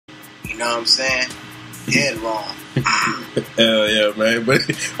You know what I'm saying? Dead wrong. Hell yeah, man. But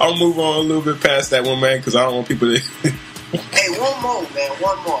I'll move on a little bit past that one, man, because I don't want people to... Hey, one more, man.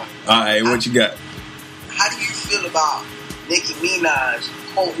 One more. All right, what you got? How do you feel about Nicki Minaj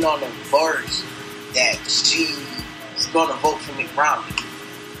quoting on the verse that she's gonna vote for Mick Romney?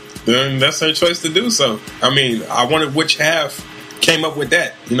 Then that's her choice to do so. I mean, I wonder which half came up with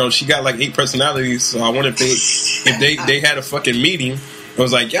that. You know, she got like 8 personalities, so I wonder if they had a fucking meeting. It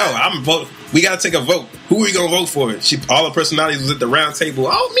was like, yo, I'm vote. We gotta take a vote. Who are we gonna vote for? All the personalities was at the round table.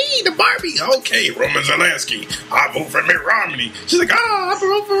 Oh, me, the Barbie. Okay, Roman Zelensky. I vote for Mitt Romney. She's like, I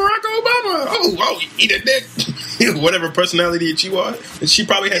vote for Barack Obama. Oh, eat a dick. Whatever personality that you are. And she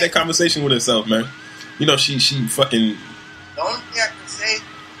probably had that conversation with herself, man. You know, she fucking. The only thing I can say.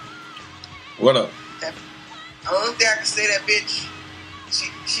 What up? The only thing I can say, that bitch,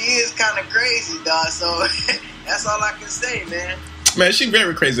 she is kind of crazy, dog. So that's all I can say, man. Man, she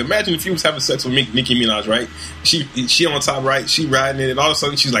very crazy. Imagine if you was having sex with Nicki Minaj, right? She on top, right? She riding it, and all of a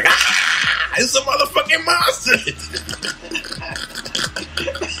sudden she's like, it's a motherfucking monster.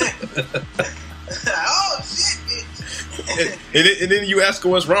 Oh shit, bitch. and then you ask her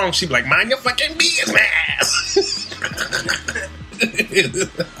what's wrong. She be like, mind your fucking business.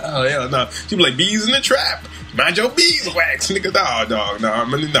 Oh hell no. She be like, bees in the trap. Mind your beeswax, nigga.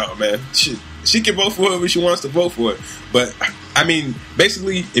 No, man. She can vote for whoever she wants to vote for. But I mean,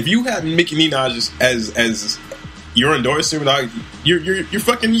 basically, if you have Nicki Minaj as your endorser, dog, you're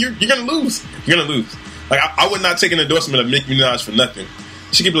gonna lose. You're gonna lose. Like I would not take an endorsement of Nicki Minaj for nothing.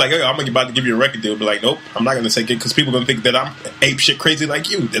 She could be like, hey, I'm about to give you a record deal. Be like, nope, I'm not gonna take it because people are gonna think that I'm ape shit crazy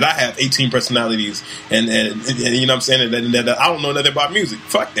like you. That I have 18 personalities and you know what I'm saying, that I don't know nothing about music.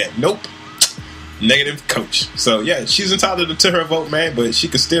 Fuck that. Nope. Negative coach. So yeah, she's entitled to her vote, man, but she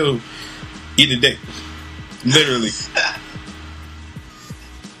could still eat a dick. Literally.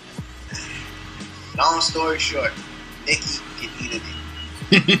 Long story short, Nicki can eat a dick.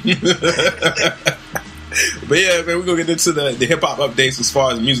 But yeah, man, we're gonna get into the hip hop updates as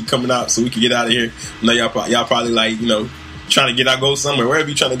far as music coming out, so we can get out of here. I know y'all probably like, you know, trying to get out, go somewhere, wherever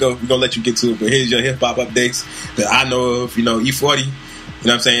you're trying to go. We're gonna let you get to it. But here's your hip hop updates that I know of. You know, E40. You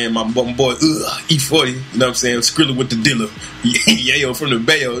know what I'm saying? My boy, E40. You know what I'm saying? Skrilla with the dealer. Yayo from the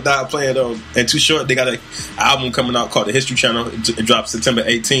Bayo. Now playing and Too Short. They got an album coming out called The History Channel. It drops September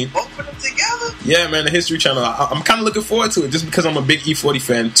 18th. Both of them together? Yeah, man, The History Channel. I'm kind of looking forward to it just because I'm a big E40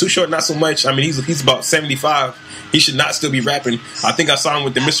 fan. Too Short, not so much. I mean, he's about 75. He should not still be rapping. I think I saw him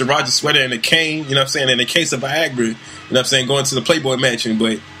with the Mr. Rogers sweater and a cane, you know what I'm saying, and a case of Viagra, you know what I'm saying, going to the Playboy Mansion.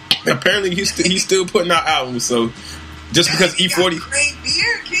 But apparently he's still putting out albums, so just because he E40... got great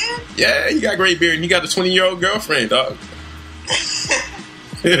beard, kid. Yeah, he got great beard, and he got a 20-year-old girlfriend, dog.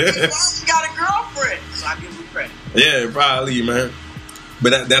 He got a girlfriend, so I give him credit. Yeah, probably, man.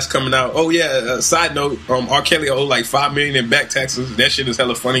 But that's coming out. Oh yeah, side note, R. Kelly owed like $5 million in back taxes. That shit is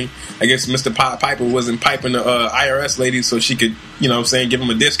hella funny. I guess Mr. Piper wasn't piping the IRS lady so she could, you know what I'm saying, give him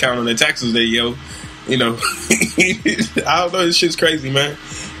a discount on the taxes they owe. You know, I don't know, this shit's crazy, man.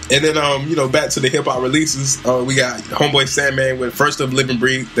 And then, you know, back to the hip hop releases. We got Homeboy Sandman with First of Living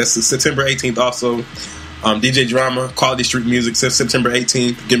Breed. That's September 18th also. DJ Drama, Quality Street Music, September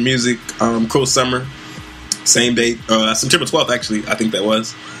 18th. Good Music, Cruel Summer. Same date, September 12th, actually, I think that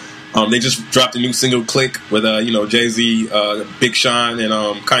was. They just dropped a new single, Click, with, you know, Jay-Z, Big Sean, and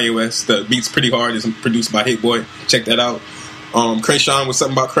Kanye West. The beat's pretty hard. It's produced by Hit Boy. Check that out. Krayshawn with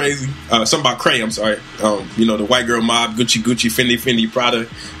Something About Cray, I'm sorry. You know, the White Girl Mob, Gucci, Fendi, Prada.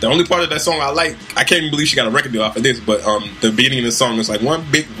 The only part of that song I like, I can't even believe she got a record deal off of this, but the beginning of the song is like, one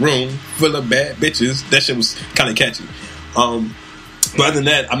big room full of bad bitches. That shit was kind of catchy. But other than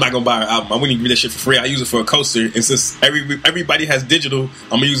that, I'm not gonna buy her album. I wouldn't even give that shit for free. I use it for a coaster. And since everybody has digital,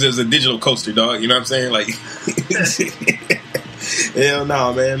 I'm gonna use it as a digital coaster, dog. You know what I'm saying? Like, hell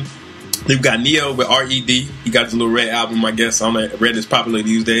no, man. We've got Neo with R.E.D. He got his little Red album, I guess. I don't know, Red is popular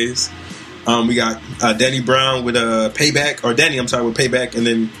these days. We got Danny Brown with Payback, or Danny, I'm sorry, with Payback. And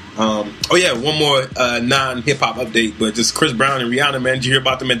then, one more non-hip hop update, but just Chris Brown and Rihanna, man. Did you hear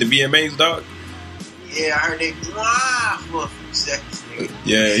about them at the VMAs, dog? Yeah, I heard they for a few seconds.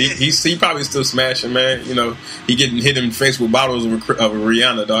 Yeah, he probably still smashing, man. You know, he getting hit in the face with bottles of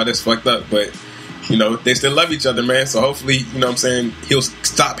Rihanna, dog. That's fucked up, but you know, they still love each other, man. So hopefully, you know what I'm saying, he'll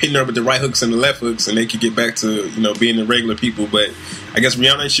stop hitting her with the right hooks and the left hooks, and they could get back to, you know, being the regular people. But I guess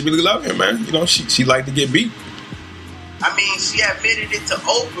Rihanna, she really love him, man. You know, she like to get beat. I mean, she admitted it to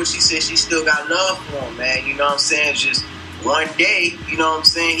Oprah. She said she still got love for him, man. You know what I'm saying? Just one day, you know what I'm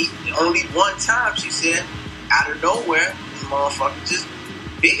saying, only one time, she said, out of nowhere, this motherfucker just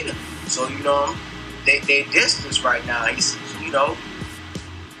beat him. So, you know, they distance right now. He's, you know,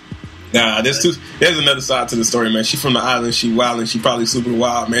 Nah, there's another side to the story, man. She from the island, she wild, and she probably super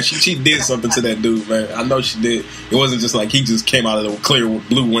wild, man. She did something to that dude, man. I know she did. It wasn't just like he just came out of the clear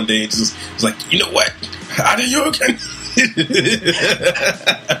blue one day and just was like, you know what? How do you again?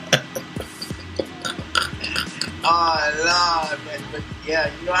 Oh Lord, man. But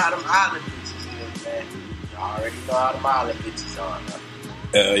yeah, you know how them island bitches is, man. You already know how them island bitches are,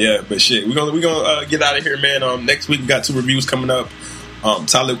 man. Yeah, but shit, we're gonna get out of here, man. Next week we got 2 reviews coming up.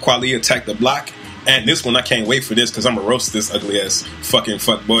 Talib Kweli Attack the Block, and this one I can't wait for this because I'm gonna roast this ugly ass fucking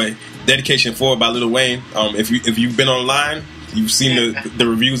fuck boy. Dedication 4 by Lil Wayne. If you've been online, you've seen the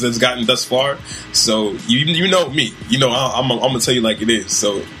reviews that's gotten thus far. So you know me, you know I'm gonna tell you like it is.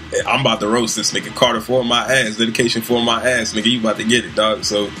 So I'm about to roast this nigga. Carter 4 my ass, Dedication 4 my ass, nigga. You about to get it, dog.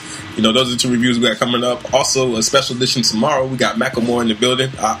 So you know those are 2 reviews we got coming up. Also a special edition tomorrow. We got Macklemore in the building.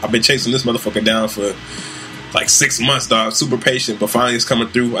 I've been chasing this motherfucker down for like 6 months, dog. Super patient, but finally it's coming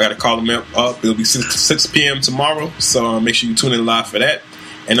through. I gotta call him up. It'll be 6 p.m. tomorrow, so make sure you tune in live for that.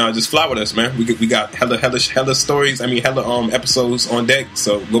 And just fly with us, man. We got hella stories. I mean, hella episodes on deck.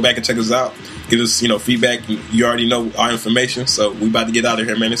 So go back and check us out. Give us feedback. You already know our information. So we about to get out of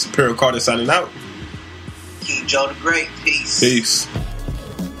here, man. It's Imperial Carter signing out. King Joe the Great. Peace. Peace.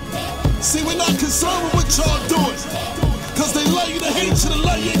 See, we're not concerned with what y'all doing, cause they love you to hate you to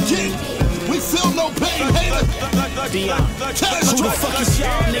love you again. We feel no pain, hater. Castro. Who the fuck is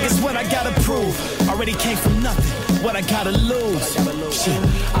y'all niggas? What I gotta prove? Already came from nothing. What I gotta lose? Shit.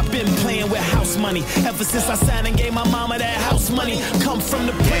 I've been playing with house money ever since I signed and gave my mama that house money. Come from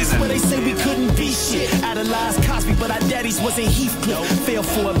the place where they say we couldn't be shit. Idolized Cosby, but our daddies wasn't Heathcliff. Fell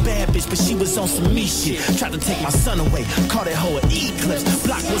for a bad bitch, but she was on some me shit. Tried to take my son away, call that hoe an eclipse.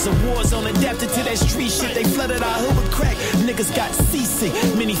 Block was a war zone, adapted to that street shit. They flooded our hood with crack. Niggas got seasick.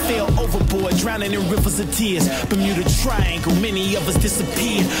 Many fell overboard, drowning in rivers of tears. Bermuda Triangle, many of us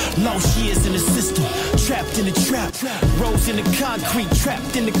disappeared. Lost years in the system, trapped in the trap. Rose in the concrete,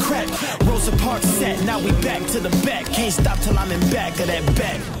 trapped in the crack. Rosa Parks sat, now we back to the back. Can't stop till I'm in back of that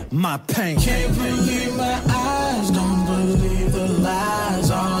back. My pain. Can't believe my eyes, don't believe the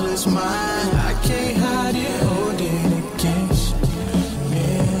lies. All is mine, I can't hide it, hold it against me.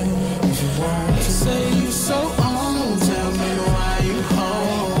 If you want to say you so on, tell me why you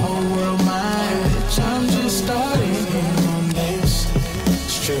home. World mine, bitch, I'm just starting on this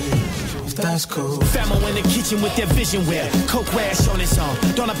street. That's cool. Famo in the kitchen with their vision wear. Coke rash on his arm.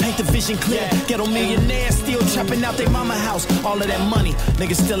 Don't I paint the vision clear? Ghetto millionaires still trapping out their mama house. All of that money,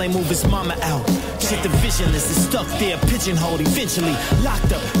 niggas still ain't move his mama out. Shit, the visionless is stuck there, pigeonholed, eventually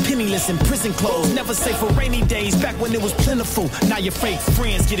locked up, penniless in prison clothes. Never safe for rainy days, back when it was plentiful. Now your fake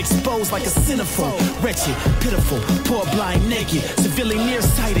friends get exposed like a centerfold. Wretched, pitiful, poor, blind, naked, severely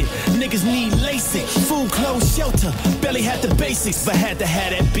nearsighted. Niggas need LASIK, food, clothes, shelter. Barely had the basics, but had to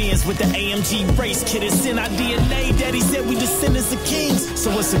have that Benz with the AMG race kit. It's in our DNA. Daddy said we descendants of kings.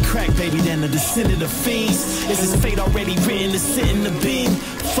 So what's a crack baby than a descendant of fiends? Is his fate already written to sit in the beam?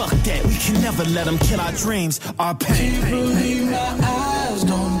 Fuck that, we can never let them kill our dreams, our pain. Can't believe my eyes,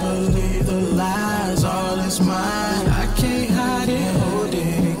 don't believe the lies. All is mine, I can't hide it, hold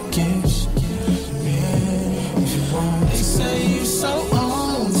it against me. If you want to say you so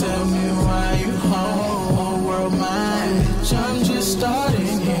on, tell me why you home. Whole world mine, bitch, I'm just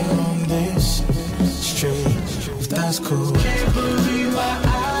starting here on this street. If that's cool. Can't believe my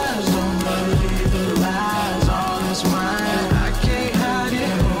eyes, don't believe the lies. All is mine, I can't hide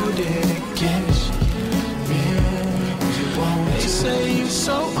it, hold it against me. If you want to say you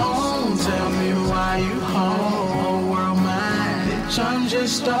so on, tell me why you home. Whole world mine, bitch, I'm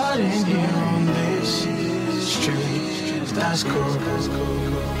just starting here on this street. If that's cool.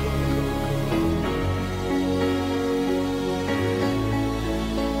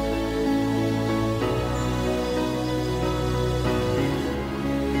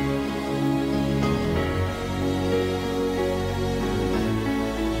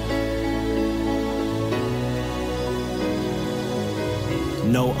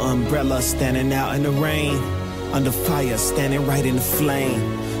 No umbrella, standing out in the rain. Under fire, standing right in the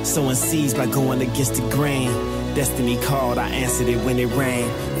flame. Sowing seeds by going against the grain. Destiny called, I answered it when it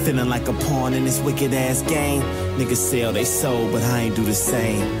rained. Feeling like a pawn in this wicked ass game. Niggas sell they soul, but I ain't do the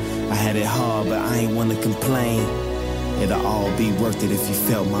same. I had it hard, but I ain't wanna complain. It'll all be worth it if you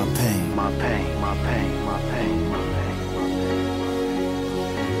felt my pain. My pain, my pain, my pain.